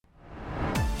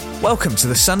Welcome to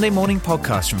the Sunday morning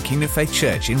podcast from Kingdom Faith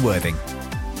Church in Worthing.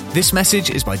 This message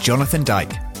is by Jonathan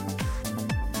Dyke.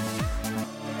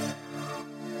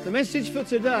 The message for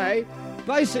today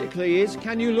basically is,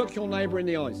 can you look your neighbour in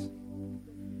the eyes?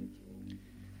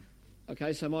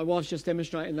 Okay, so my wife's just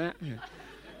demonstrating that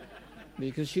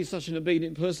because she's such an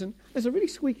obedient person. There's a really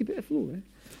squeaky bit of floor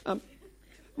there.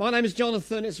 My name is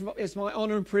Jonathan. It's my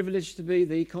honour and privilege to be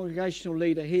the congregational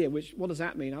leader here. What does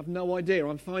that mean? I have no idea.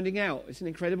 I'm finding out. It's an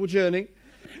incredible journey.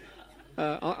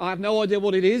 I have no idea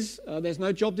what it is. There's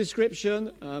no job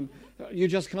description. You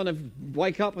just kind of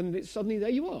wake up and suddenly there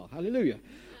you are. Hallelujah.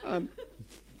 I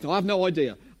have no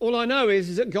idea. All I know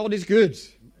is that God is good.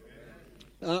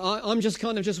 I'm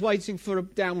just waiting for a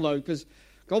download because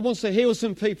God wants to heal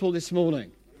some people this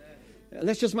morning.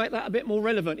 Let's just make that a bit more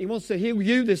relevant. He wants to heal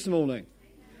you this morning.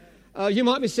 You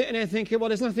might be sitting there thinking, well,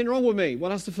 there's nothing wrong with me. Well,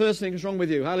 that's the first thing that's wrong with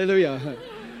you. Hallelujah.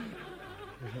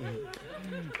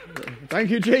 Thank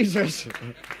you, Jesus.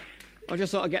 I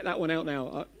just thought I'd get that one out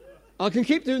now. I can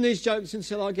keep doing these jokes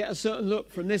until I get a certain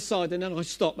look from this side and then I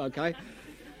stop, okay?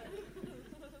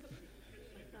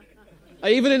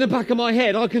 Even in the back of my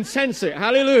head, I can sense it.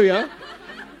 Hallelujah.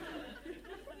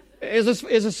 Here's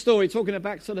a story talking it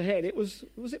back to the head. Was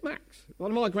it Max?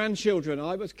 One of my grandchildren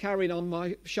I was carrying on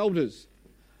my shoulders.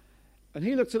 And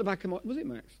he looked at the back of my... Was it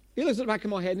Max? He looked at the back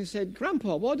of my head and he said,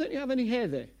 Grandpa, why don't you have any hair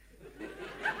there?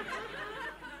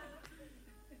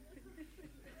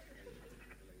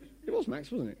 It was Max,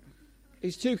 wasn't it?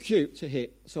 He's too cute to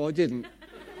hit, so I didn't.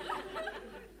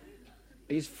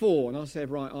 He's 4, and I said,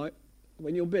 right,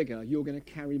 when you're bigger, you're going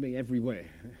to carry me everywhere.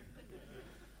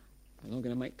 And I'm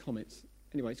going to make comments.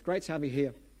 Anyway, it's great to have you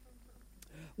here.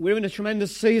 We're in a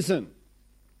tremendous season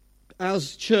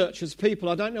as church, as people.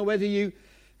 I don't know whether you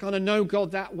kind of know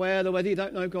God that well or whether you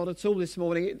don't know God at all this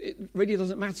morning. It really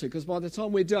doesn't matter, because by the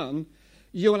time we're done,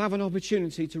 you will have an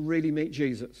opportunity to really meet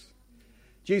Jesus.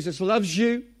 Jesus loves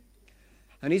you,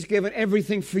 and he's given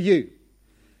everything for you.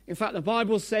 In fact, the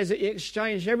Bible says that he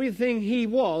exchanged everything he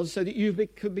was so that you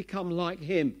could become like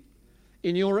him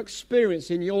in your experience,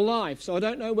 in your life. So I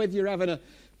don't know whether you're having a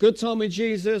good time with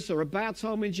Jesus or a bad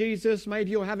time with Jesus.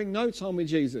 Maybe you're having no time with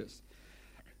Jesus.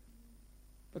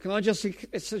 But can I just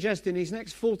suggest in these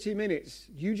next 40 minutes,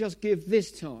 you just give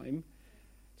this time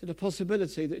to the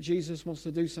possibility that Jesus wants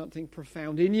to do something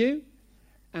profound in you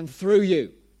and through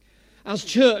you. As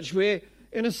church, we're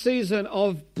in a season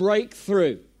of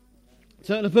breakthrough.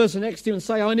 Turn to the person next to you and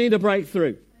say, I need a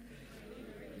breakthrough.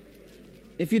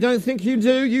 If you don't think you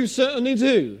do, you certainly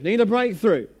do need a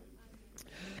breakthrough.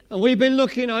 And we've been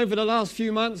looking over the last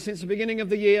few months since the beginning of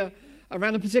the year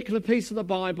around a particular piece of the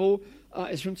Bible.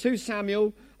 It's from 2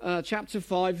 Samuel chapter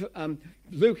 5.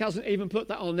 Luke hasn't even put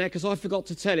that on there because I forgot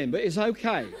to tell him, but it's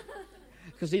okay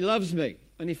because he loves me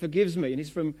and he forgives me, and he's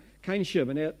from Cainsham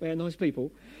and they're nice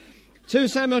people. 2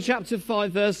 Samuel chapter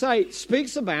 5 verse 8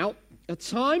 speaks about a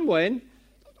time when,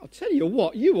 I'll tell you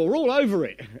what, you were all over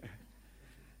it.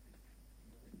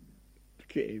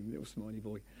 Look at him, little smiley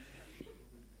boy.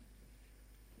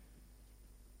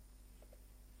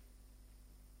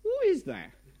 What is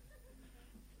that?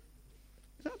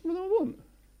 Is that what I want?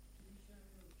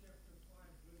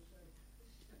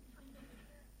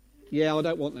 Yeah, I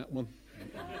don't want that one.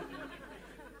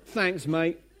 Thanks,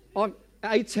 mate. I'm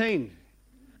 18.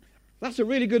 That's a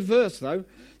really good verse, though.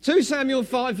 2 Samuel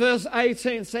 5, verse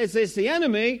 18 says this, the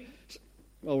enemy...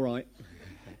 All right.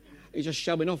 He's just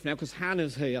showing off now because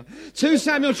Hannah's here. 2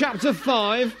 Samuel chapter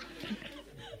 5,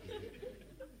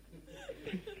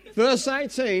 verse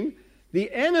 18,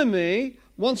 the enemy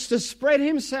wants to spread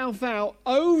himself out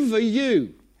over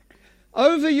you,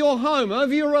 over your home,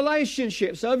 over your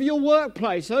relationships, over your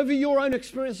workplace, over your own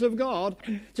experience of God,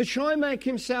 to try and make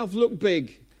himself look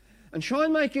big and try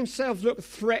and make himself look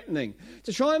threatening,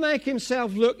 to try and make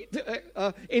himself look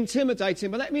intimidating.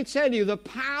 But let me tell you, the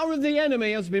power of the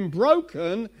enemy has been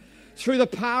broken through the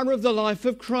power of the life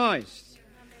of Christ.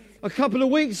 A couple of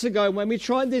weeks ago, when we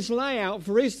tried this layout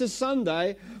for Easter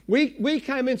Sunday, we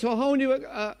came into a whole new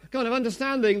kind of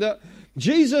understanding that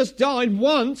Jesus died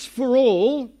once for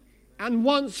all and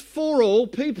once for all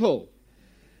people.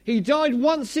 He died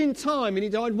once in time and he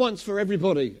died once for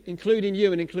everybody, including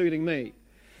you and including me.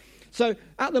 So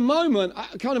at the moment,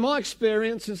 kind of my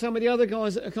experience and some of the other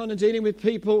guys that are kind of dealing with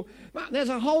people, there's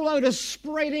a whole load of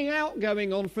spreading out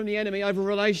going on from the enemy over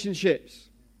relationships.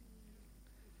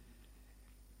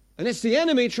 And it's the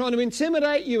enemy trying to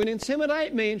intimidate you and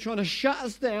intimidate me and trying to shut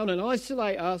us down and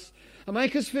isolate us and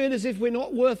make us feel as if we're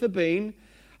not worth a bean.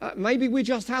 Maybe we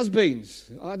just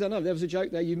has-beens. I don't know, there was a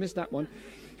joke there, you missed that one.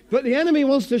 But the enemy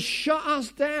wants to shut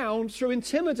us down through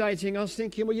intimidating us,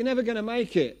 thinking, well, you're never going to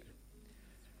make it.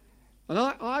 And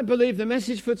I believe the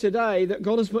message for today that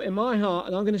God has put in my heart,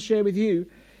 and I'm going to share with you,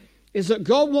 is that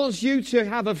God wants you to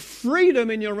have a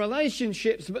freedom in your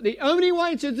relationships, but the only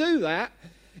way to do that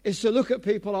is to look at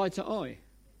people eye to eye.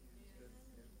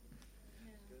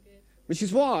 Which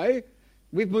is why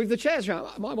we've moved the chairs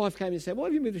around. My wife came and said, "Why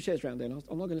have you moved the chairs around then?"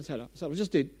 I'm not going to tell her. So I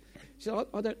just did. She said,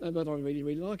 "I don't know whether I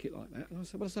really like it like that." And I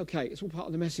said, "Well, it's okay. It's all part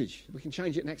of the message. We can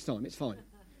change it next time. It's fine.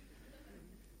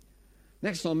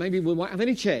 Next time, maybe we won't have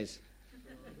any chairs."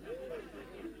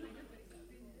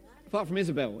 Apart from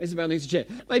Isabel. Isabel needs a chair.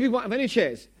 Maybe we won't have any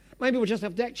chairs. Maybe we'll just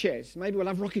have deck chairs. Maybe we'll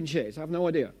have rocking chairs. I have no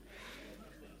idea.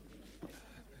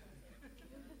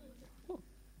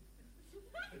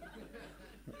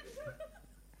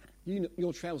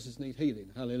 Your trousers need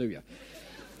healing. Hallelujah.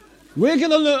 We're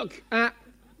going to look at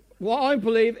what I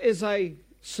believe is a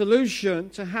solution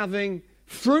to having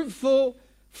fruitful,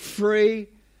 free,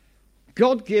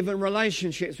 God-given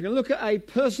relationships. We're going to look at a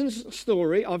person's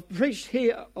story. I've preached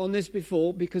here on this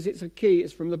before because it's a key.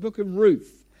 It's from the book of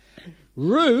Ruth.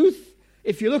 Ruth,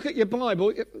 if you look at your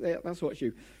Bible, that's what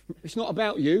it's not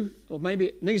about you, or maybe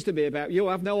it needs to be about you.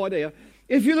 I have no idea.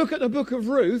 If you look at the book of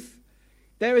Ruth,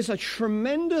 there is a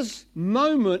tremendous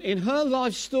moment in her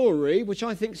life story, which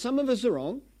I think some of us are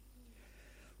on,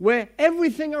 where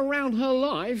everything around her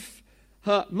life,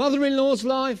 her mother-in-law's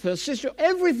life, her sister,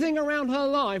 everything around her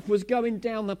life was going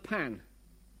down the pan.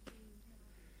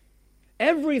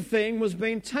 Everything was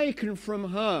being taken from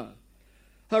her.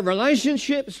 Her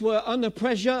relationships were under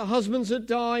pressure. Husbands had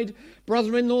died.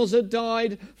 Brother-in-laws had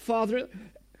died.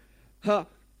 Her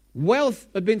wealth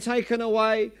had been taken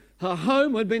away. Her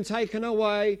home had been taken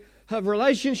away. Her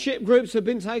relationship groups had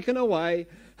been taken away.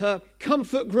 Her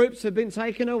comfort groups had been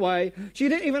taken away. She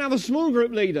didn't even have a small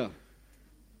group leader.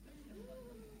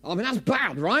 I mean, that's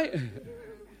bad, right?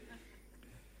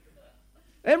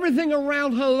 Everything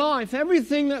around her life,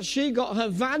 everything that she got her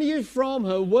value from,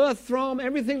 her worth from,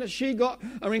 everything that she got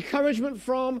her encouragement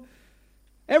from,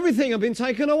 everything had been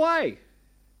taken away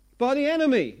by the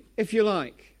enemy, if you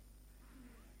like.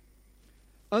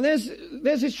 And there's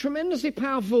this tremendously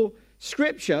powerful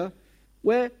scripture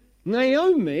where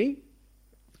Naomi,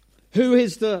 who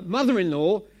is the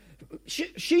mother-in-law,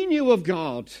 she knew of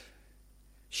God.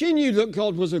 She knew that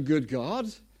God was a good God.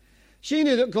 She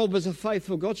knew that God was a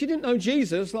faithful God. She didn't know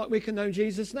Jesus like we can know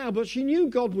Jesus now, but she knew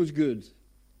God was good.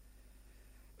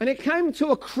 And it came to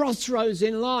a crossroads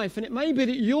in life, and it may be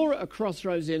that you're at a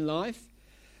crossroads in life,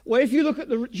 where if you look at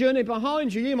the journey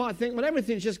behind you, you might think, well,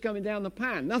 everything's just going down the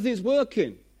pan. Nothing's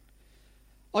working.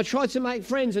 I tried to make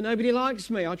friends and nobody likes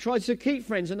me. I tried to keep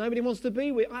friends and nobody wants to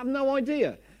be with me. I have no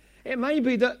idea. It may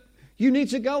be that you need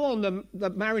to go on the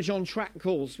marriage on track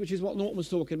course, which is what Norton was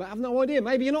talking about. I have no idea.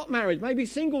 Maybe you're not married. Maybe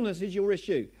singleness is your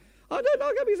issue. I don't know.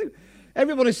 I be single.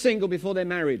 Everybody's single before they're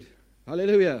married.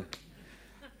 Hallelujah.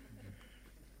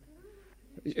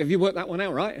 Have you worked that one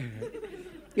out, right?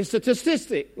 It's a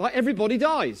statistic. Like everybody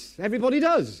dies. Everybody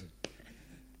does.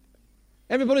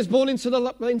 Everybody's born into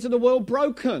the world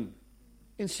broken.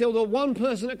 Until the one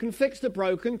person that can fix the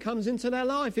broken comes into their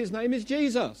life. His name is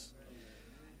Jesus.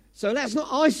 So let's not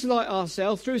isolate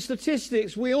ourselves through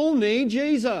statistics. We all need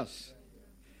Jesus.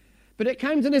 But it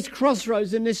came to this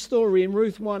crossroads in this story in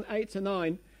Ruth 1,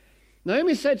 8-9.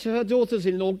 Naomi said to her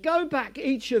daughters-in-law, go back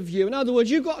each of you. In other words,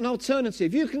 you've got an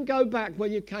alternative. You can go back where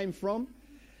you came from.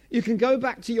 You can go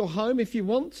back to your home if you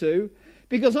want to.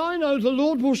 Because I know the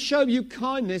Lord will show you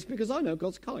kindness because I know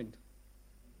God's kind.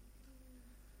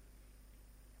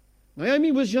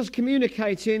 Naomi was just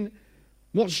communicating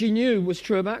what she knew was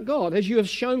true about God. As you have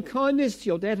shown kindness to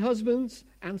your dead husbands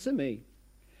and to me,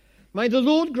 may the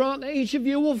Lord grant that each of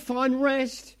you will find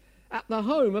rest at the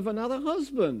home of another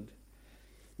husband.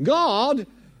 God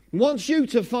wants you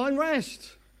to find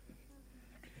rest.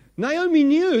 Naomi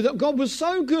knew that God was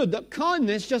so good that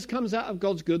kindness just comes out of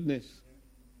God's goodness.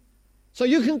 So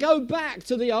you can go back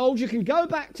to the old, you can go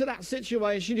back to that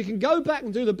situation, you can go back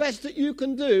and do the best that you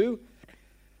can do,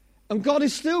 and God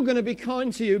is still going to be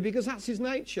kind to you because that's his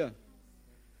nature.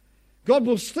 God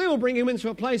will still bring you into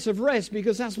a place of rest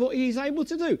because that's what he's able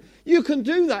to do. You can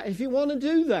do that if you want to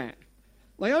do that.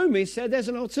 Naomi said there's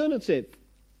an alternative.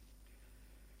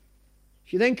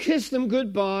 She then kissed them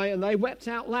goodbye and they wept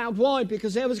out loud. Why?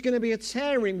 Because there was going to be a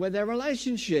tearing with their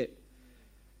relationship.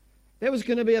 There was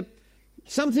going to be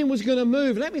something was going to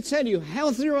move. Let me tell you,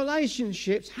 healthy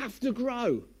relationships have to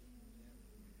grow.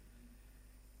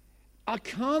 I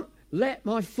can't let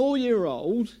my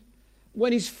 4-year-old,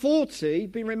 when he's 40,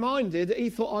 be reminded that he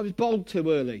thought I was bald too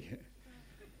early.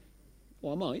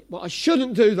 Well, I might, but I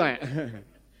shouldn't do that.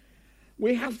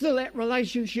 We have to let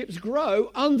relationships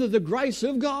grow under the grace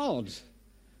of God.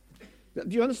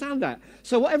 Do you understand that?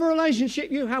 So whatever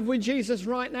relationship you have with Jesus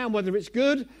right now, whether it's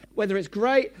good, whether it's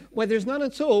great, whether it's none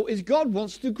at all, is God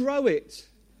wants to grow it.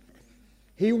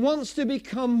 He wants to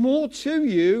become more to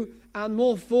you and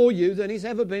more for you than he's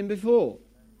ever been before.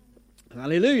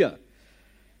 Hallelujah.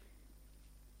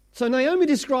 So Naomi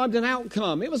described an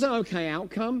outcome. It was an okay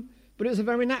outcome, but it was a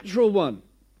very natural one.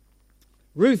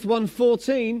 Ruth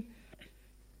 1:14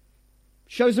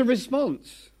 shows a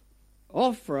response.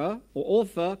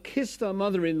 Orpah kissed her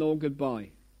mother-in-law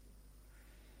goodbye.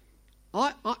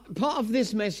 Part of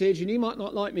this message, and you might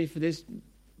not like me for this,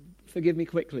 forgive me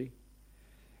quickly,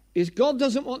 is God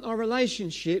doesn't want our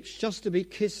relationships just to be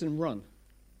kiss and run.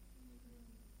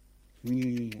 I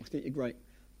think you're great.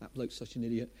 That bloke's such an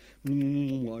idiot. I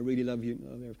really love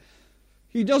you.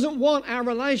 He doesn't want our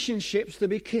relationships to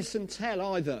be kiss and tell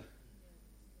either.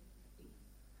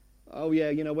 Oh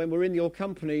yeah, when we're in your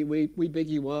company, we big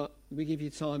you up, we give you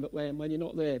time, but when you're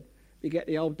not there, we get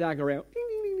the old dagger out.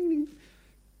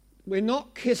 We're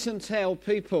not kiss and tell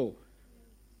people.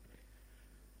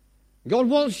 God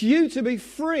wants you to be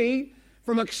free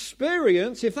from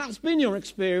experience, if that's been your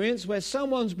experience, where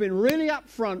someone's been really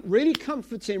upfront, really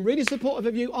comforting, really supportive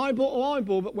of you, eyeball to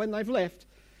eyeball, but when they've left,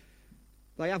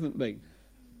 they haven't been.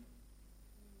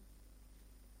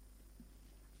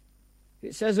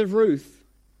 It says of Ruth,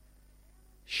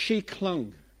 she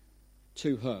clung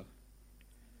to her.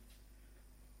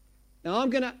 Now I'm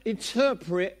going to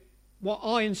interpret what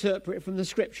I interpret from the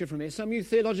scripture from here. Some of you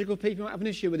theological people might have an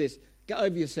issue with this. Get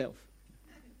over yourself.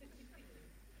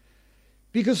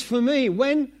 Because for me,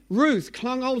 when Ruth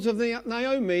clung hold of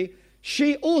Naomi,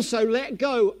 she also let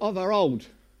go of her old.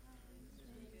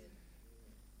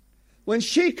 When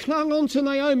she clung on to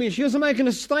Naomi, she was making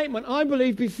a statement, I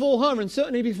believe, before her and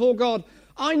certainly before God.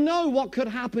 I know what could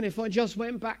happen if I just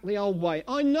went back the old way.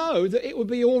 I know that it would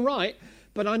be all right,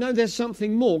 but I know there's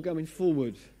something more going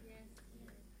forward.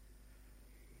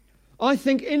 I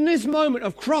think in this moment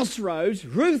of crossroads,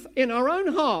 Ruth, in her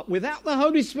own heart, without the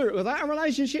Holy Spirit, without a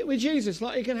relationship with Jesus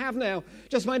like you can have now,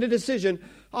 just made a decision.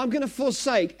 I'm going to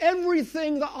forsake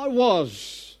everything that I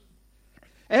was,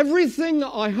 everything that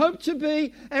I hoped to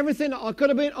be, everything that I could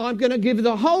have been. I'm going to give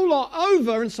the whole lot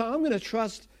over and say, I'm going to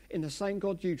trust in the same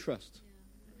God you trust.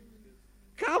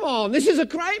 Come on, this is a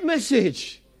great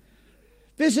message.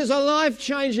 This is a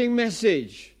life-changing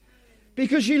message.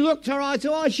 Because she looked her eye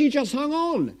to eye, she just hung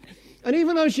on. And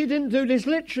even though she didn't do this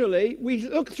literally, we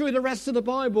look through the rest of the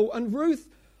Bible and Ruth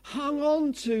hung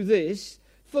on to this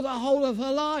for the whole of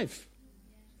her life.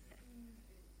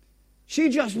 She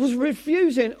just was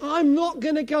refusing. I'm not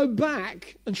going to go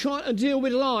back and try to deal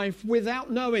with life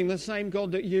without knowing the same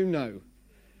God that you know.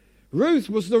 Ruth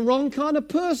was the wrong kind of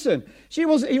person. She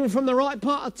wasn't even from the right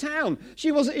part of town.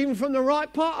 She wasn't even from the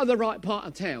right part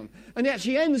of town. And yet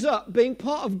she ends up being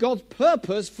part of God's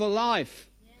purpose for life.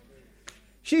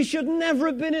 She should never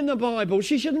have been in the Bible.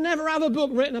 She should never have a book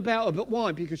written about her. But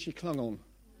why? Because she clung on.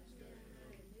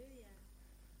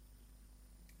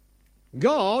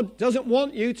 God doesn't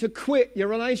want you to quit your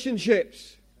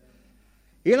relationships.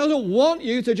 He doesn't want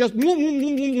you to just...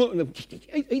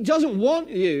 He doesn't want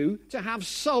you to have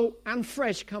salt and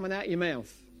fresh coming out your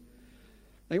mouth.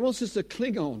 He wants us to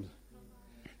cling on.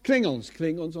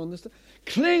 Klingons on this.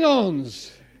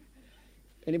 Klingons.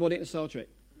 Anybody into Star Trek?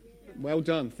 Well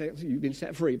done. You've been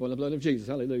set free by the blood of Jesus.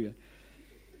 Hallelujah.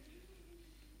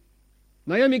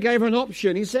 Naomi gave her an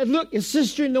option. He said, look, your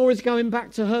sister-in-law is going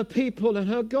back to her people and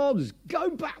her gods. Go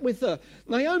back with her.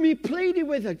 Naomi pleaded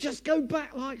with her. Just go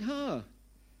back like her.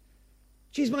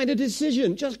 She's made a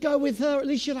decision. Just go with her. At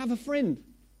least you'll have a friend.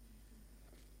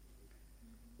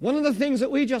 One of the things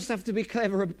that we just have to be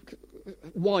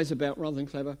wise about rather than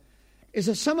clever, is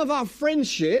that some of our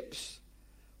friendships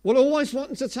will always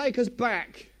want to take us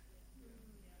back.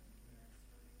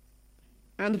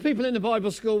 And the people in the Bible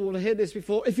school will hear this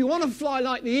before. If you want to fly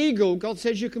like the eagle, God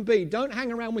says you can be. Don't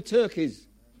hang around with turkeys.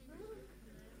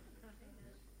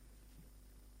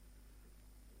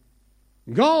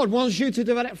 God wants you to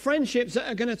develop friendships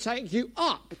that are going to take you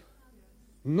up,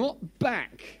 not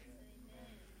back.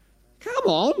 Come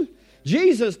on.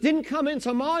 Jesus didn't come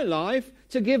into my life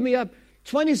to give me a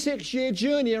 26-year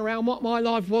journey around what my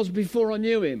life was before I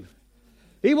knew him.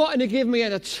 He wanted to give me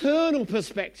an eternal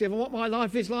perspective on what my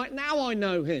life is like now I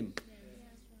know him.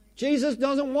 Jesus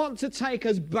doesn't want to take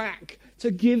us back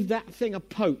to give that thing a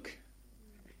poke.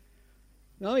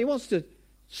 No, he wants to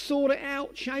sort it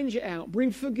out, change it out,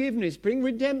 bring forgiveness, bring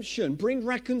redemption, bring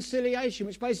reconciliation,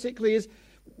 which basically is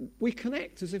we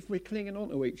connect as if we're clinging on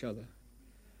to each other.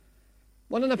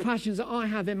 One of the passions that I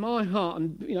have in my heart,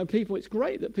 and people, it's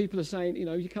great that people are saying,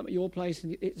 you come at your place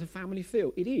and it's a family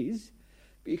feel. It is,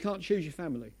 but you can't choose your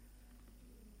family.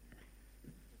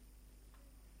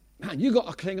 man, you've got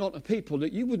to cling on to people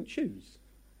that you wouldn't choose.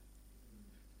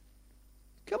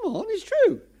 Come on, it's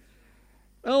true.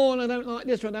 Oh, and I don't like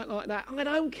this or I don't like that. I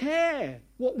don't care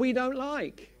what we don't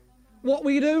like, what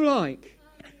we do like.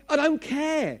 I don't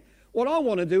care. What I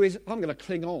want to do is I'm going to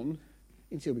cling on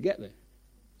until we get there.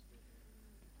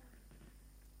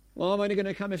 Well, I'm only going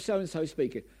to come if so-and-so is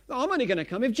speaking. No, I'm only going to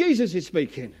come if Jesus is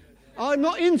speaking. I'm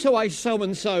not into a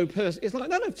so-and-so person. It's like,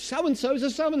 no, so-and-sos are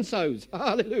so-and-sos.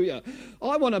 Hallelujah.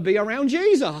 I want to be around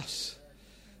Jesus.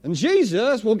 And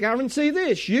Jesus will guarantee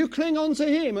this. You cling on to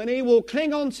him and he will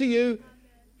cling on to you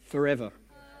forever.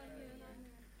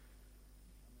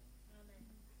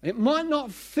 It might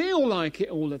not feel like it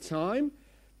all the time,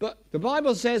 but the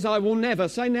Bible says, I will never.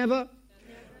 Say never.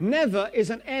 Never is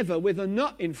an ever with a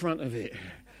not in front of it.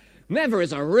 Never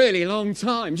is a really long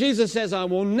time. Jesus says, I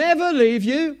will never leave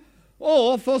you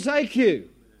or forsake you.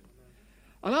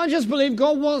 And I just believe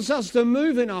God wants us to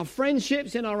move in our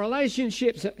friendships, in our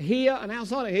relationships here and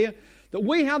outside of here, that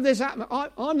we have this atmosphere.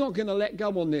 I'm not going to let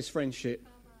go on this friendship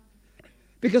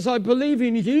because I believe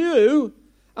in you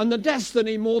and the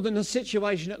destiny more than the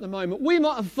situation at the moment. We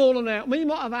might have fallen out. We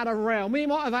might have had a row. We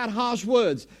might have had harsh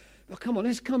words. But come on,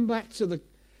 let's come back to the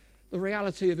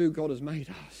reality of who God has made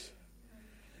us.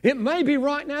 It may be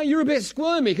right now you're a bit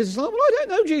squirmy because it's like, well, I don't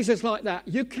know Jesus like that.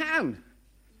 You can.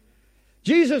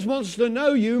 Jesus wants to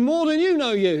know you more than you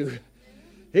know you.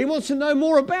 He wants to know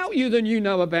more about you than you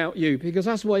know about you because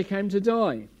that's why he came to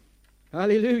die.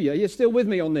 Hallelujah. You're still with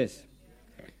me on this?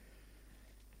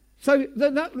 So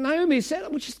Naomi said,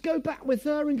 well, just go back with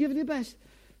her and give it your best.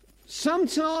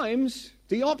 Sometimes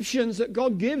the options that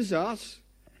God gives us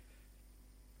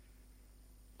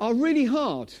are really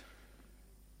hard,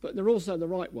 but they're also the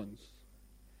right ones.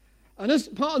 And as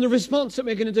part of the response that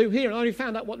we're going to do here, and I only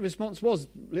found out what the response was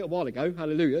a little while ago,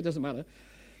 hallelujah, it doesn't matter.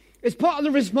 It's part of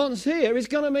the response here is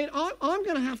going to mean I'm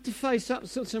going to have to face up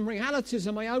to some realities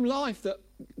in my own life that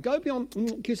go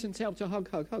beyond kiss and tell to hug,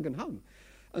 and hug,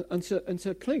 and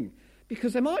to cling.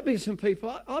 Because there might be some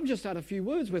people I've just had a few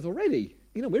words with already.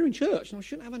 You know, we're in church and I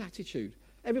shouldn't have an attitude.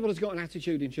 Everybody's got an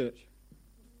attitude in church.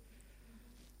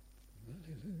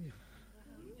 Hallelujah.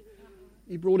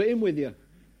 You brought it in with you.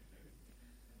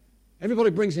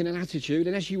 Everybody brings in an attitude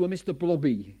unless you were Mr.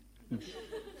 Blobby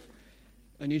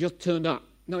and you just turned up.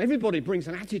 No, everybody brings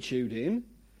an attitude in.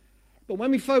 But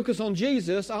when we focus on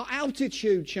Jesus, our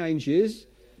altitude changes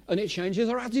and it changes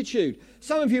our attitude.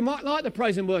 Some of you might like the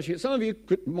praise and worship. Some of you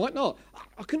might not.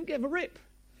 I couldn't give a rip.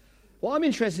 What I'm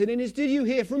interested in is, did you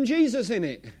hear from Jesus in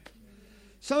it?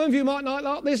 Some of you might not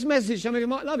like this message. Some of you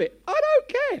might love it. I don't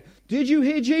care. Did you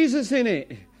hear Jesus in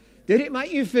it? Did it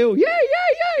make you feel, yay?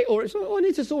 Or it's, I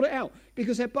need to sort it out.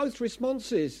 Because they're both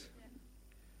responses.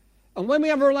 And when we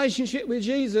have a relationship with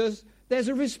Jesus, there's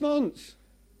a response.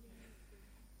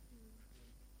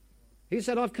 He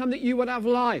said, I've come that you would have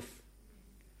life.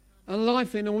 And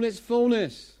life in all its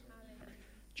fullness.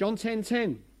 John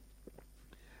 10:10.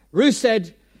 Ruth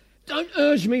said, don't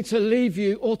urge me to leave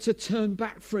you or to turn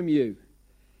back from you.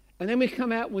 And then we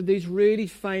come out with these really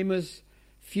famous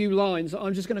few lines that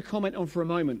I'm just going to comment on for a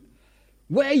moment.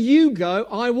 Where you go,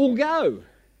 I will go.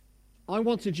 I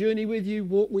want to journey with you,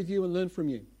 walk with you, and learn from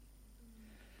you.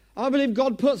 I believe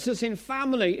God puts us in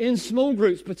family, in small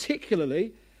groups,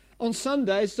 particularly on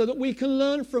Sundays, so that we can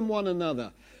learn from one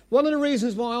another. One of the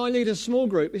reasons why I lead a small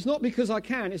group is not because I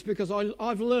can, it's because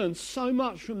I've learned so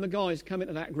much from the guys coming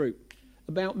to that group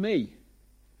about me,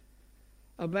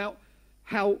 about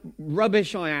how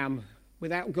rubbish I am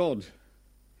without God,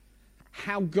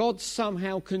 how God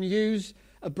somehow can use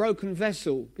a broken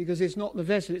vessel, because it's not the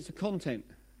vessel, it's the content.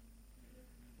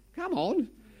 Come on.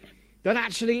 That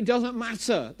actually it doesn't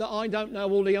matter that I don't know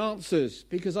all the answers,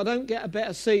 because I don't get a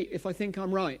better seat if I think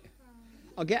I'm right.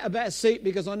 I get a better seat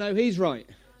because I know he's right.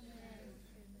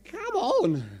 Come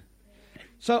on.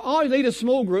 So I lead a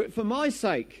small group for my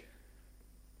sake.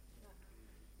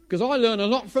 Because I learn a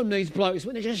lot from these blokes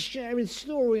when they're just sharing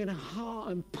story and heart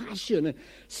and passion and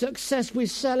success we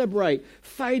celebrate,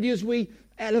 failures we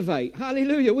elevate.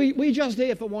 Hallelujah. We just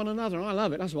here for one another. I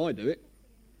love it. That's why I do it.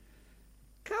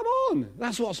 Come on.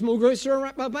 That's what small groups are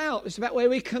about. It's about where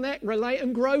we connect, relate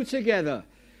and grow together.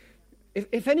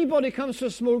 If anybody comes to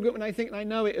a small group and they think they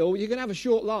know it all, you're going to have a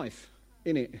short life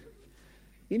in it.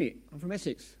 I'm from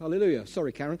Essex. Hallelujah.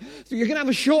 Sorry, Karen. So you're going to have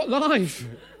a short life.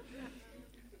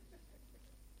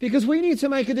 Because we need to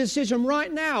make a decision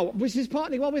right now, which is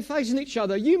partly while we're facing each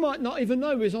other. You might not even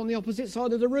know who's on the opposite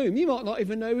side of the room. You might not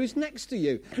even know who's next to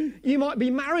you. You might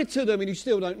be married to them and you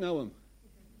still don't know them.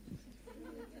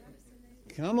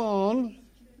 Come on.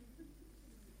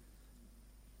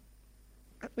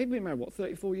 We've been married,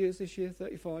 34 years this year,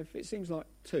 35? It seems like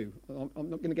 2. I'm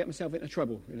not going to get myself into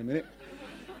trouble in a minute.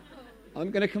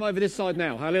 I'm going to come over this side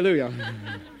now. Hallelujah.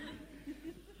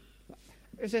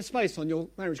 Is there space on your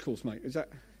marriage course, mate? Is that...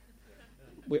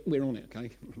 We're on it,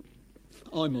 okay?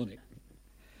 I'm on it.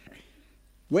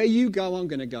 Where you go, I'm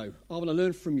going to go. I want to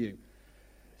learn from you.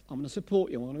 I'm going to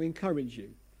support you. I want to encourage you.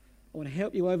 I want to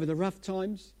help you over the rough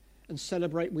times and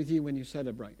celebrate with you when you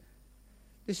celebrate.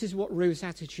 This is what Ruth's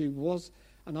attitude was,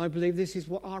 and I believe this is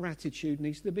what our attitude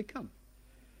needs to become.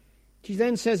 She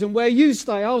then says, and where you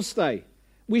stay, I'll stay.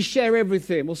 We share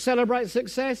everything. We'll celebrate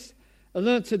success and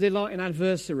learn to delight in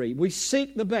adversity. We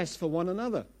seek the best for one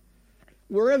another.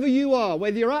 Wherever you are,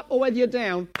 whether you're up or whether you're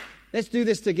down, let's do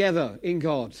this together in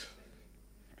God.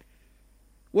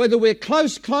 Whether we're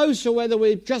close, or whether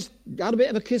we've just got a bit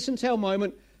of a kiss and tell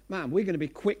moment, man, we're going to be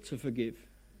quick to forgive.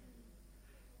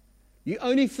 You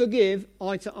only forgive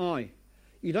eye to eye.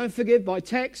 You don't forgive by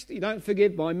text. You don't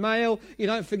forgive by mail. You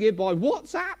don't forgive by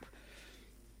WhatsApp.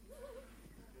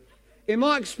 In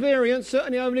my experience,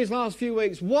 certainly over these last few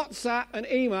weeks, WhatsApp and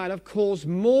email have caused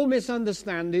more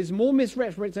misunderstandings, more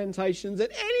misrepresentations than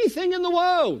anything in the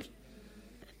world.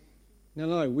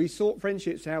 No, we sort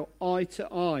friendships out eye to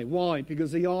eye. Why?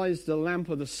 Because the eye is the lamp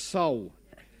of the soul.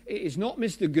 It is not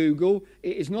Mr. Google.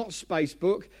 It is not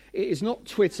Facebook. It is not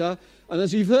Twitter. And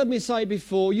as you've heard me say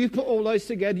before, you put all those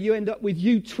together, you end up with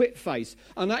you Twitface.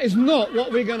 And that is not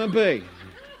what we're going to be.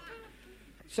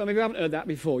 Some of you haven't heard that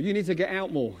before. You need to get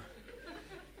out more.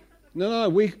 No,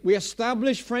 we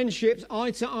establish friendships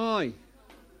eye to eye.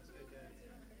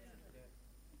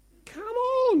 Come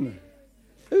on.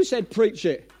 Who said preach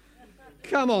it?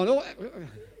 Come on. Oh,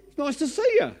 it's nice to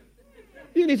see you.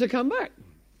 You need to come back.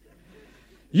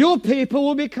 Your people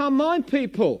will become my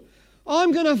people.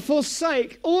 I'm going to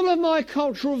forsake all of my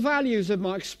cultural values of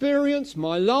my experience,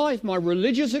 my life, my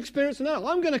religious experience. No,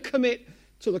 I'm going to commit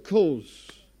to the cause.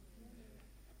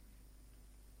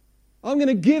 I'm going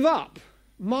to give up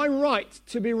my right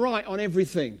to be right on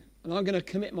everything. And I'm going to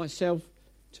commit myself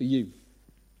to you.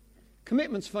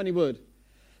 Commitment's a funny word.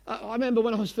 I remember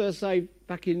when I was first saved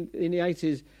back in the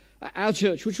 80s, our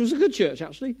church, which was a good church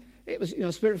actually, it was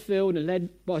spirit-filled and led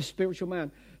by a spiritual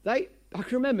man. I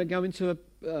can remember going to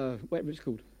whatever it's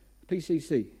called,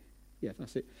 PCC. Yeah,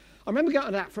 that's it. I remember going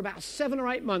to that for about 7 or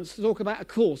 8 months to talk about a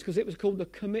course because it was called the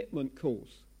Commitment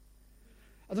Course.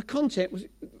 And the content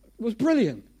was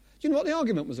brilliant. Do you know what the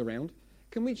argument was around?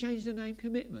 Can we change the name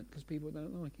Commitment because people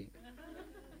don't like it?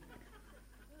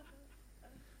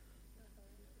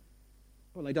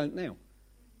 Well, they don't now.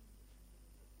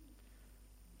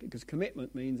 Because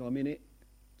commitment means I'm in it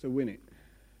to win it.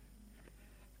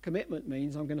 Commitment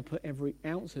means I'm going to put every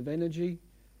ounce of energy,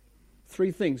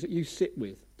 3 things that you sit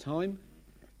with, time,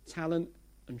 talent,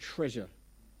 and treasure.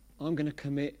 I'm going to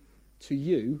commit to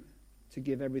you to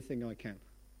give everything I can.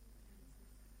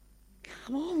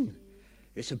 Come on.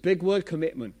 It's a big word,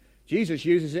 commitment. Jesus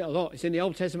uses it a lot. It's in the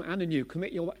Old Testament and the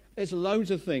New. There's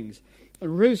loads of things.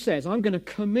 And Ruth says, I'm going to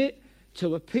commit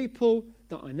to a people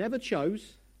that I never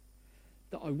chose,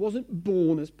 that I wasn't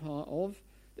born as part of.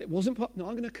 I'm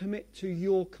going to commit to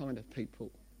your kind of people.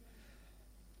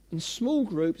 And small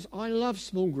groups, I love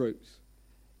small groups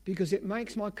because it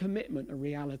makes my commitment a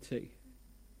reality.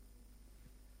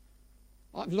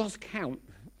 I've lost count,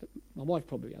 my wife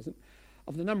probably hasn't,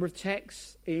 of the number of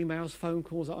texts, emails, phone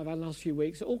calls that I've had the last few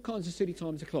weeks, all kinds of silly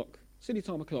time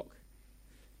o'clock.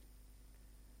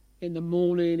 In the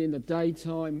morning, in the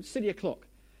daytime, silly o'clock.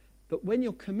 But when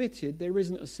you're committed, there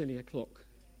isn't a silly o'clock.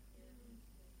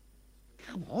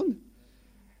 Come on.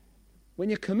 When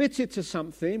you're committed to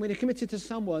something, when you're committed to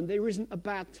someone, there isn't a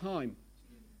bad time.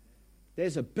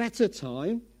 There's a better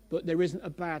time, but there isn't a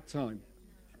bad time.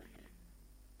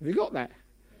 Have you got that?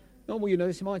 Oh, well,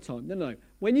 this is my time. No.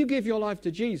 When you give your life to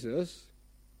Jesus,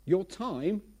 your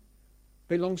time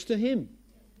belongs to him.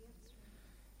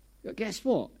 But guess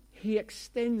what? He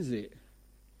extends it.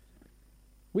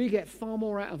 We get far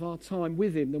more out of our time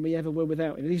with him than we ever will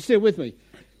without him. Are you still with me?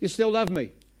 You still love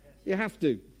me? You have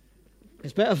to.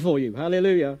 It's better for you.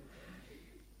 Hallelujah.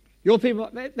 Your people,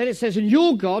 then it says, and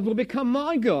your God will become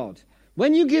my God.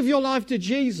 When you give your life to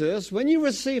Jesus, when you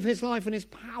receive his life and his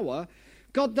power,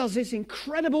 God does this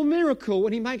incredible miracle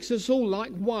when he makes us all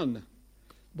like one.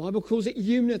 The Bible calls it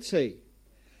unity.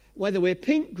 Whether we're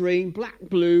pink, green, black,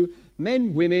 blue,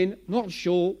 men, women, not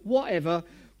sure, whatever,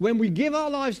 when we give our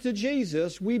lives to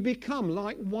Jesus, we become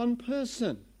like one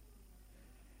person.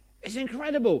 It's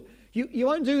incredible. You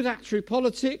won't do that through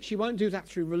politics. You won't do that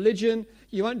through religion.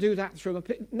 You won't do that through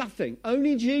nothing.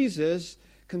 Only Jesus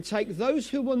can take those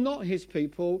who were not his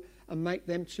people and make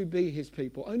them to be his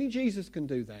people. Only Jesus can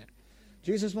do that.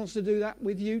 Jesus wants to do that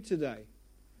with you today.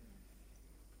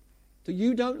 That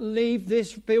you don't leave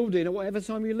this building or whatever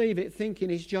time you leave it thinking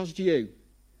it's just you.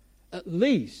 At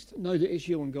least know that it's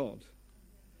you and God.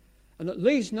 And at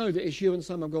least know that it's you and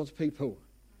some of God's people.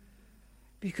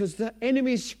 Because the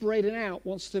enemy spreading out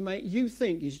wants to make you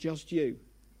think it's just you.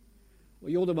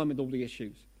 Well, you're the one with all the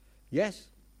issues. Yes,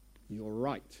 you're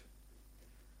right.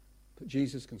 But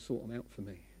Jesus can sort them out for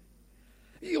me.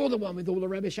 You're the one with all the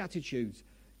rubbish attitudes.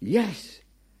 Yes.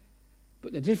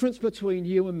 But the difference between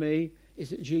you and me is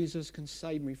that Jesus can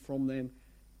save me from them,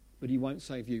 but he won't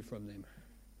save you from them.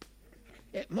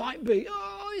 It might be,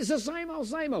 it's the same old,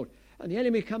 same old. And the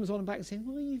enemy comes on and back and says,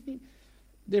 what do you think?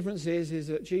 The difference is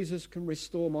that Jesus can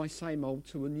restore my same old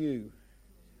to a new.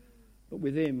 But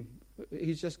with him,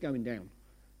 he's just going down.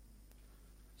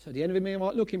 So the enemy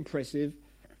might look impressive,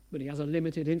 but he has a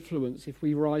limited influence if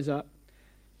we rise up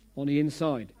on the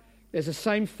inside. There's the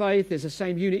same faith, there's the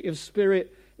same unity of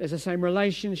spirit, there's the same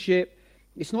relationship.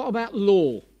 It's not about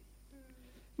law.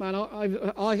 Man,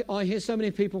 I hear so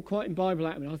many people quoting Bible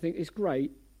at me, and I think it's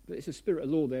great, but it's a spirit of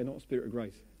law there, not a spirit of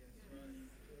grace.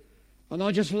 And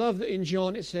I just love that in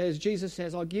John it says, Jesus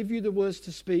says, I give you the words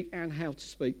to speak and how to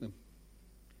speak them.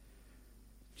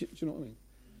 Do you know what I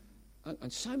mean?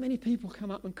 And so many people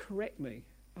come up and correct me.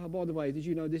 Oh, by the way, did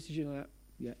you know this? Did you know that?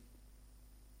 Yeah.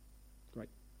 Great.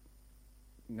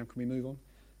 Now can we move on?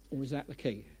 Or is that the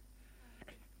key?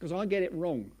 Because I get it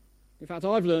wrong. In fact,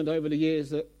 I've learned over the years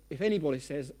that if anybody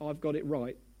says, I've got it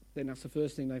right, then that's the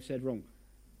first thing they've said wrong.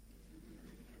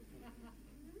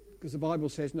 Because the Bible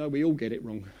says, no, we all get it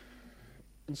wrong.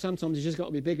 And sometimes you've just got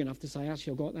to be big enough to say,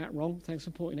 actually, I've got that wrong. Thanks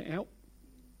for pointing it out.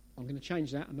 I'm going to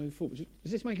change that and move forward.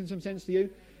 Is this making some sense to you?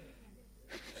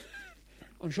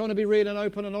 I'm trying to be real and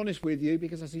open and honest with you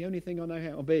because that's the only thing I know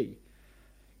how to be.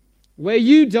 Where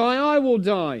you die, I will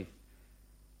die.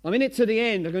 I'm in it to the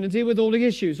end. I'm going to deal with all the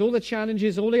issues, all the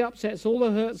challenges, all the upsets, all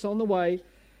the hurts on the way.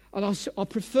 And I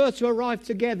prefer to arrive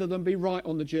together than be right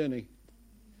on the journey.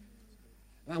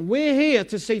 And we're here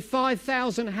to see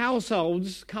 5,000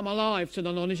 households come alive to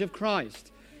the knowledge of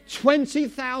Christ.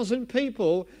 20,000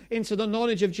 people into the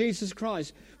knowledge of Jesus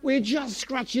Christ. We're just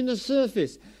scratching the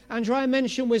surface. Andrea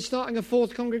mentioned we're starting a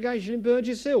 4th congregation in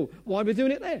Burgess Hill. Why are we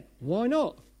doing it there? Why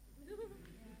not?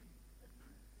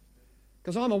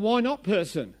 Because I'm a why not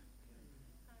person.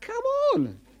 Come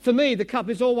on. For me, the cup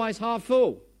is always half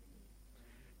full.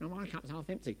 No, my cup's half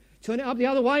empty. Turn it up the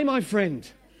other way, my friend.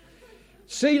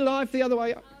 See life the other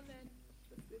way.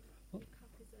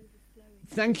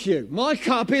 Thank you. My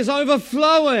cup is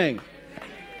overflowing.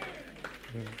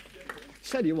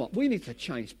 Tell you what, we need to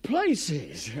change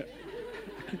places.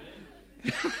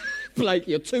 Blake,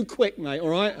 you're too quick, mate, all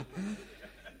right?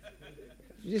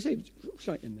 You see,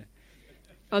 straight in there.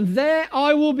 And there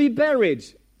I will be buried.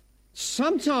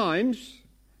 Sometimes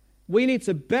we need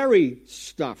to bury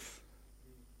stuff.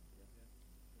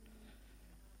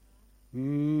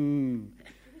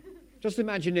 Just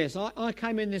imagine this. I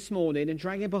came in this morning and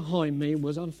dragging behind me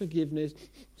was unforgiveness.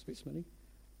 It's a bit smelly.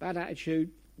 Bad attitude.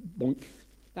 Bonk.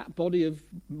 That body of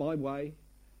my way.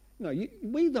 No,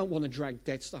 we don't want to drag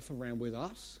dead stuff around with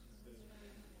us.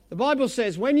 The Bible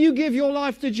says when you give your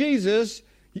life to Jesus,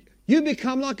 you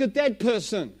become like a dead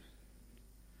person.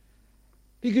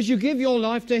 Because you give your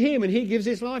life to him and he gives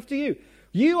his life to you.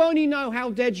 You only know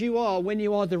how dead you are when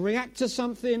you either react to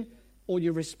something or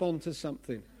you respond to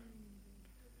something.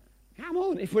 Come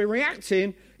on, if we're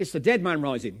reacting, it's the dead man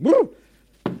rising. Woo!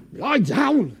 Lie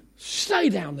down. Stay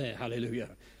down there. Hallelujah.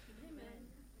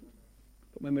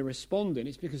 But when we're responding,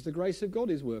 it's because the grace of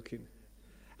God is working.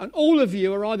 And all of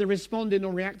you are either responding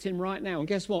or reacting right now. And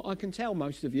guess what? I can tell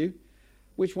most of you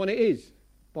which one it is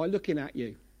by looking at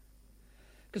you.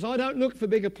 Because I don't look for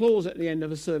big applause at the end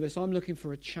of a service. I'm looking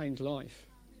for a changed life.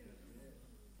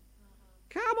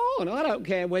 Come on, I don't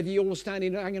care whether you're all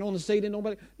standing, hanging on the ceiling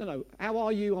or... No, how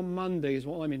are you on Monday is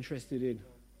what I'm interested in.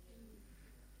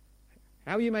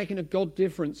 How are you making a God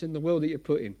difference in the world that you're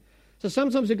put in? So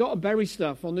sometimes you've got to bury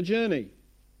stuff on the journey.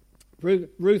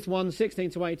 Ruth 1,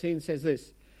 16 to 18 says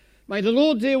this. May the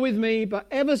Lord deal with me, but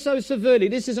ever so severely.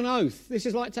 This is an oath. This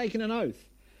is like taking an oath.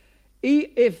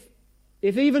 If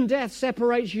even death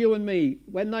separates you and me,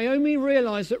 when Naomi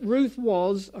realized that Ruth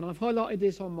was, and I've highlighted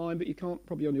this on mine, but you can't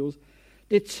probably on yours,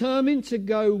 determined to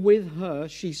go with her,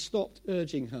 she stopped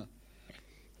urging her.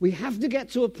 We have to get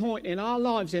to a point in our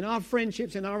lives, in our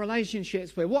friendships, in our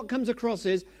relationships, where what comes across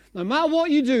is, no matter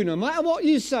what you do, no matter what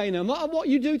you say, no matter what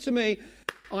you do to me,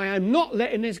 I am not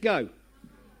letting this go.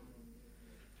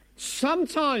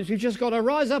 Sometimes we've just got to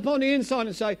rise up on the inside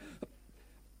and say,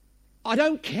 I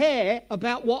don't care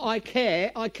about what I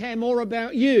care more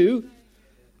about you,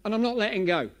 and I'm not letting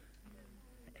go.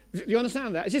 Do you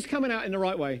understand that? Is this coming out in the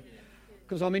right way?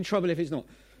 Because I'm in trouble if it's not.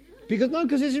 Because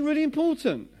this is really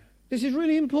important. This is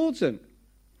really important.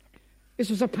 This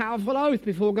was a powerful oath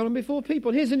before God and before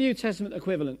people. Here's a New Testament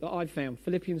equivalent that I've found.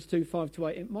 Philippians 2,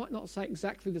 5-8. It might not say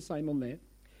exactly the same on there.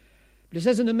 But it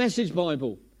says in the Message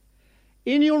Bible,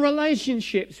 in your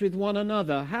relationships with one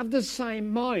another, have the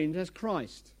same mind as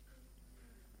Christ.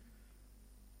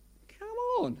 Come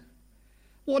on.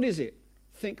 What is it?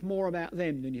 Think more about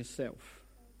them than yourself.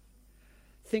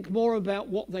 Think more about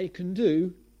what they can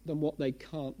do than what they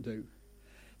can't do.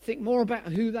 Think more about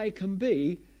who they can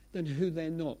be than who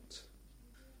they're not.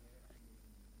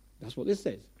 That's what this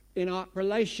says. In our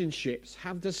relationships,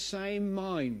 have the same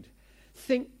mind.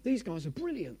 Think, these guys are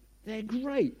brilliant. They're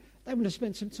great. They want to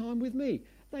spend some time with me.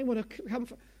 They want to come.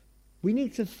 We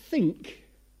need to think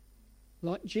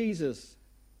like Jesus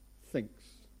thinks.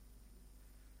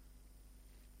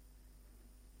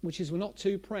 Which is we're not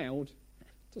too proud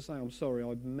to say, I'm sorry,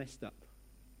 I messed up.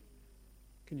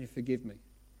 Can you forgive me?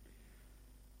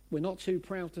 We're not too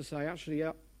proud to say, actually,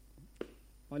 yeah,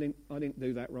 I didn't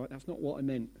do that right. That's not what I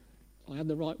meant. I had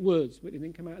the right words, but it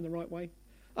didn't come out in the right way.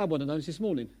 I had one of those this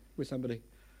morning with somebody.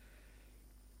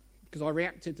 Because I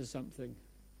reacted to something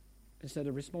instead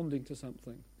of responding to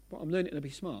something. But I'm learning to be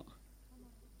smart.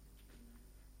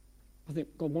 I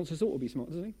think God wants us all to be smart,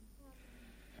 doesn't he?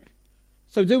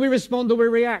 So do we respond or we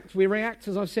react? We react,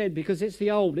 as I've said, because it's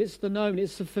the old, it's the known,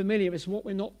 it's the familiar, it's what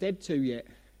we're not dead to yet.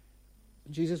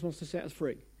 And Jesus wants to set us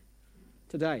free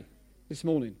today, this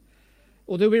morning.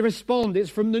 Or do we respond? It's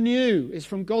from the new, it's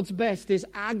from God's best, it's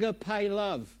agape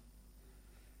love.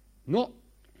 Not,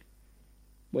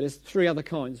 well, there's three other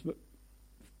kinds, but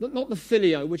not the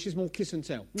filio, which is more kiss and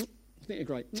tell. I think you're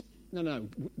great. No.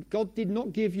 God did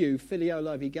not give you filio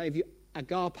love. He gave you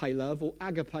agape love or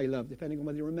agape love, depending on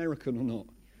whether you're American or not.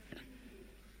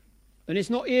 And it's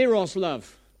not eros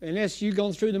love, unless you've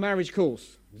gone through the marriage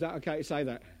course. Is that okay to say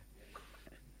that?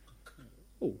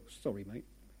 Oh, sorry, mate.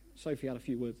 Sophie had a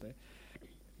few words there.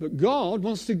 But God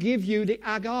wants to give you the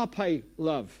agape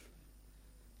love,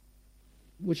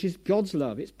 which is God's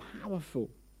love. It's powerful.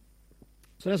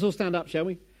 So let's all stand up, shall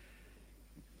we?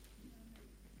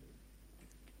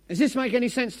 Does this make any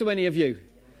sense to any of you?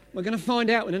 We're going to find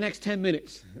out in the next 10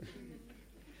 minutes.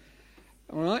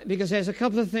 All right? Because there's a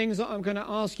couple of things that I'm going to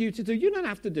ask you to do. You don't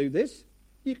have to do this.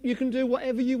 You can do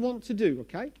whatever you want to do,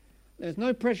 okay? There's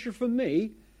no pressure from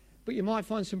me, but you might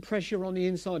find some pressure on the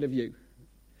inside of you.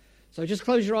 So just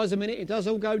close your eyes a minute. It does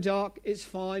all go dark. It's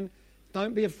fine.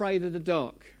 Don't be afraid of the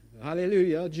dark.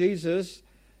 Hallelujah. Jesus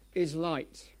is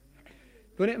light.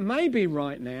 But it may be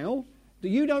right now that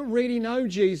you don't really know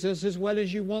Jesus as well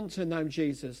as you want to know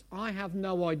Jesus. I have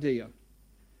no idea.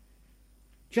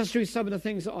 Just through some of the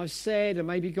things that I've said, and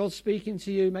maybe God's speaking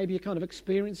to you, maybe you're kind of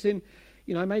experiencing,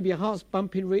 maybe your heart's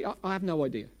bumping. I have no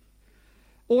idea.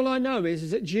 All I know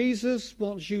is that Jesus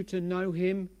wants you to know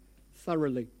him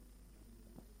thoroughly.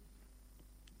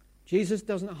 Jesus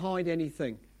doesn't hide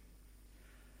anything.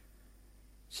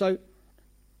 So,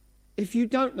 if you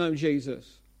don't know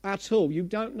Jesus at all, you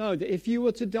don't know that if you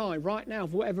were to die right now,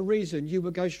 for whatever reason, you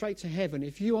would go straight to heaven.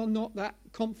 If you are not that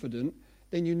confident,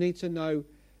 then you need to know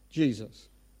Jesus.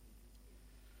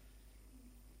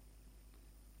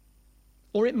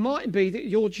 Or it might be that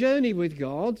your journey with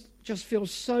God just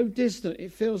feels so distant.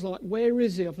 It feels like, where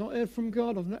is he? I've not heard from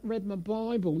God. I've not read my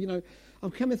Bible.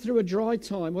 I'm coming through a dry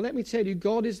time. Well, let me tell you,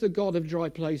 God is the God of dry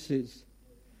places.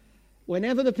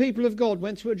 Whenever the people of God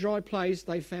went to a dry place,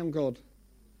 they found God.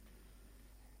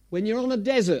 When you're on a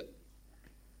desert,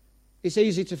 it's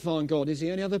easy to find God. Is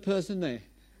the only other person there?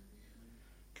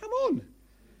 Come on.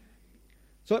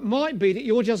 So it might be that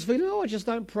you're just feeling, I just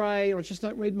don't pray, or I just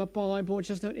don't read my Bible, or I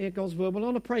just don't hear God's word. Well, I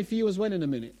want to pray for you as well in a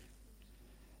minute.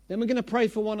 Then we're going to pray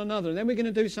for one another. And then we're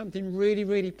going to do something really,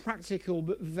 really practical,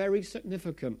 but very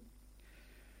significant.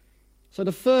 So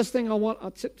the first thing I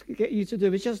want to get you to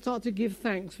do is just start to give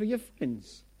thanks for your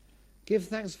friends. Give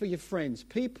thanks for your friends.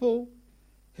 People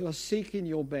who are seeking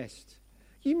your best.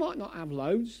 You might not have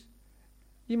loads.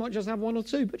 You might just have one or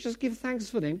two, but just give thanks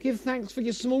for them. Give thanks for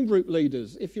your small group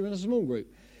leaders if you're in a small group.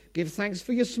 Give thanks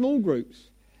for your small groups,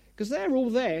 because they're all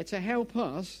there to help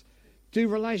us do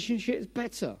relationships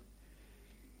better.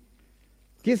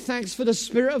 Give thanks for the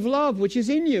spirit of love which is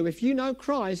in you. If you know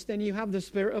Christ, then you have the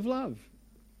spirit of love.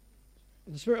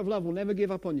 And the spirit of love will never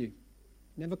give up on you.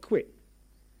 Never quit.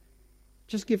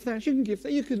 Just give thanks. You can give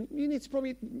thanks. You need to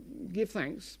probably give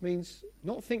thanks. Means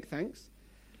not think thanks,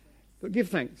 but give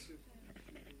thanks.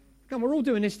 Come, we're all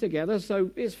doing this together,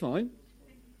 so it's fine.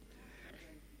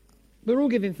 We're all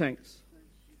giving thanks.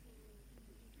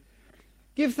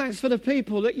 Give thanks for the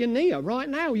people that you're near right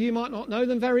now. You might not know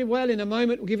them very well. In a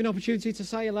moment, we'll give you an opportunity to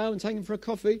say hello and take them for a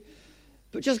coffee.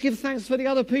 But just give thanks for the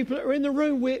other people that are in the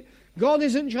room. God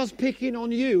isn't just picking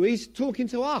on you. He's talking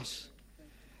to us.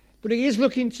 But he is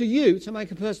looking to you to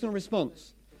make a personal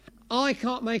response. I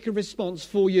can't make a response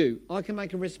for you. I can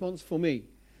make a response for me.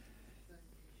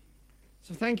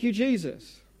 So thank you,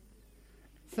 Jesus.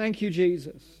 Thank you,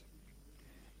 Jesus.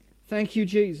 Thank you,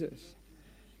 Jesus.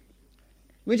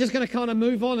 We're just going to kind of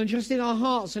move on and just in our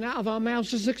hearts and out of our mouths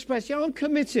just express, I'm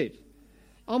committed.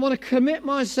 I want to commit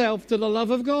myself to the love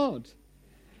of God.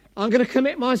 I'm going to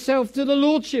commit myself to the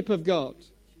lordship of God.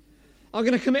 I'm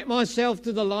going to commit myself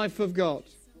to the life of God.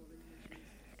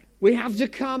 We have to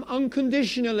come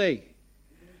unconditionally.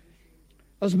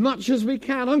 As much as we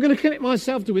can. I'm going to commit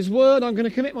myself to his word. I'm going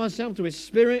to commit myself to his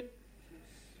spirit.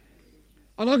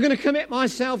 And I'm going to commit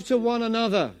myself to one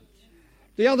another.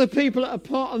 The other people that are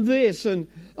part of this and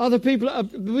other people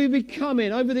that will be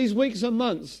coming over these weeks and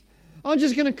months. I'm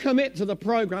just going to commit to the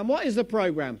program. What is the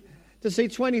program? To see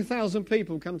 20,000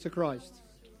 people come to Christ.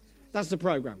 That's the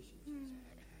program.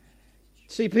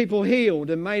 See people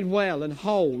healed and made well and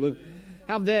whole and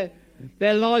have their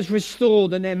lives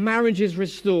restored and their marriages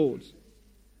restored.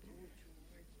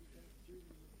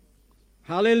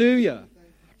 Hallelujah.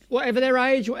 Whatever their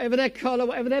age, whatever their colour,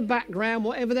 whatever their background,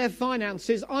 whatever their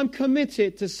finances, I'm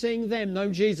committed to seeing them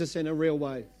know Jesus in a real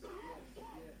way.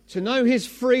 To know his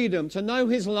freedom, to know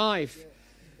his life,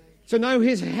 to know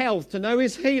his health, to know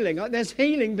his healing. There's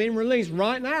healing being released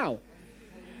right now.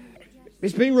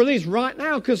 It's being released right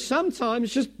now because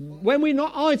sometimes just when we're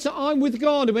not eye to eye with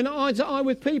God and we're not eye to eye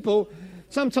with people,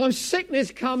 sometimes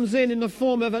sickness comes in the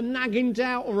form of a nagging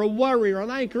doubt or a worry or an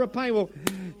ache or a pain. Well,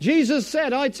 Jesus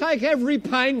said, I take every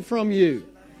pain from you.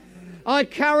 I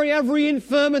carry every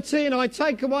infirmity and I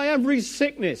take away every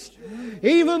sickness.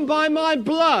 Even by my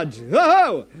blood.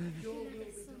 Oh,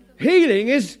 healing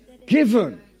is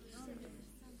given.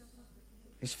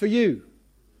 It's for you.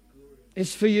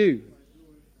 It's for you.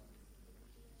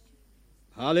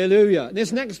 Hallelujah.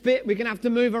 This next bit, we're going to have to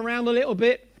move around a little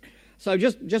bit. So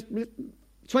just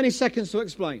 20 seconds to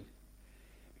explain.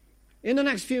 In the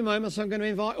next few moments, I'm going to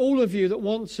invite all of you that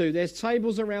want to. There's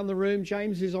tables around the room.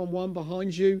 James is on one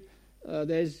behind you.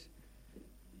 There's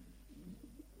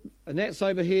Annette's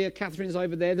over here. Catherine's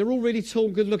over there. They're all really tall,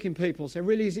 good-looking people, so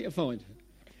really easy to find.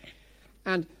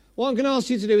 And what I'm going to ask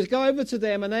you to do is go over to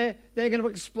them, and they're going to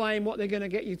explain what they're going to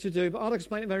get you to do. But I'll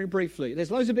explain it very briefly.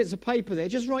 There's loads of bits of paper there.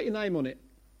 Just write your name on it.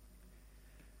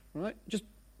 All right? Does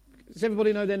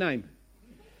everybody know their name?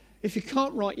 If you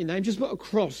can't write your name, just put a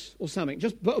cross or something.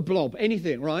 Just put a blob,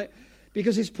 anything, right?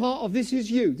 Because it's part of this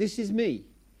is you, this is me.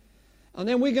 And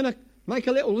then we're going to make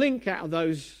a little link out of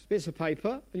those bits of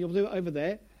paper, and you'll do it over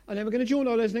there. And then we're going to join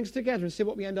all those links together and see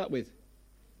what we end up with.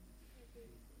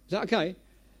 Is that okay?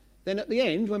 Then at the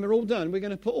end, when we're all done, we're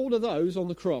going to put all of those on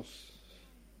the cross.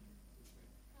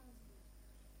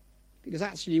 Because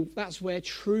actually, that's where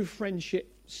true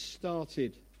friendship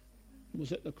started,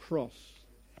 was at the cross.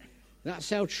 That's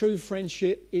how true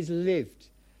friendship is lived,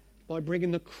 by bringing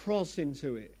the cross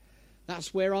into it.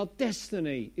 That's where our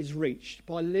destiny is reached,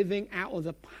 by living out of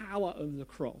the power of the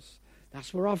cross.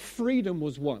 That's where our freedom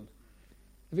was won.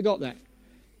 Have you got that?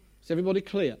 Is everybody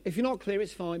clear? If you're not clear,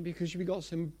 it's fine, because you've got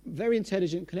some very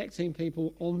intelligent connecting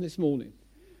people on this morning,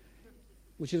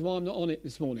 which is why I'm not on it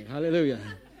this morning. Hallelujah.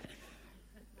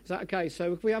 Is that okay?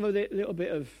 So if we have a little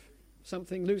bit of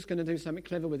something, Luke's going to do something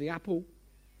clever with the apple.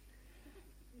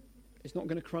 It's not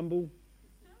going to crumble.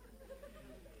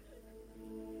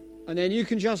 And then you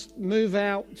can just move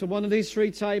out to one of these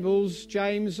three tables,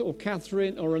 James or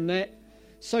Catherine or Annette.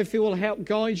 Sophie will help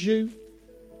guide you.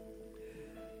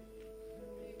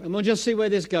 And we'll just see where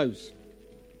this goes.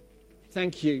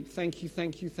 Thank you, thank you,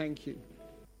 thank you, thank you.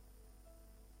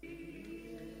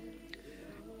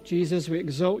 Jesus, we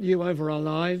exalt you over our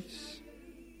lives.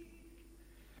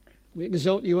 We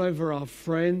exalt you over our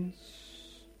friends.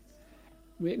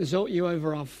 We exalt you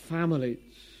over our families.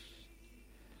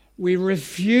 We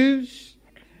refuse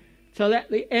to let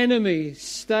the enemy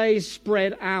stay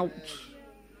spread out.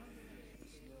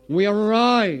 We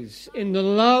arise in the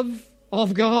love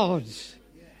of God.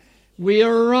 We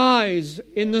arise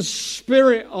in the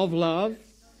spirit of love.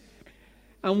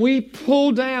 And we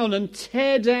pull down and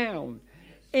tear down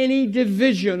any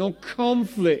division or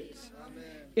conflict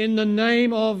in the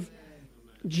name of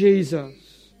Jesus.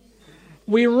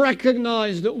 We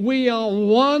recognize that we are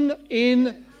one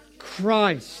in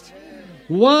Christ,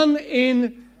 one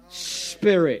in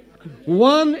spirit,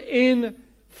 one in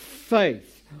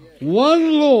faith,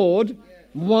 one Lord,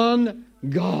 one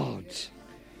God.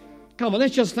 Come on,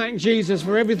 let's just thank Jesus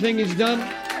for everything he's done.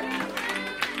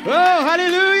 Oh,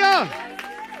 hallelujah!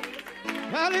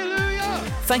 Hallelujah!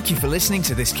 Thank you for listening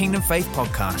to this Kingdom Faith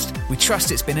podcast. We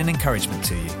trust it's been an encouragement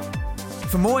to you.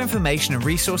 For more information and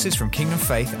resources from Kingdom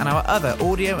Faith and our other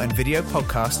audio and video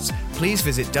podcasts, please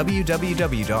visit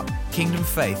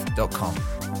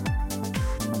www.kingdomfaith.com.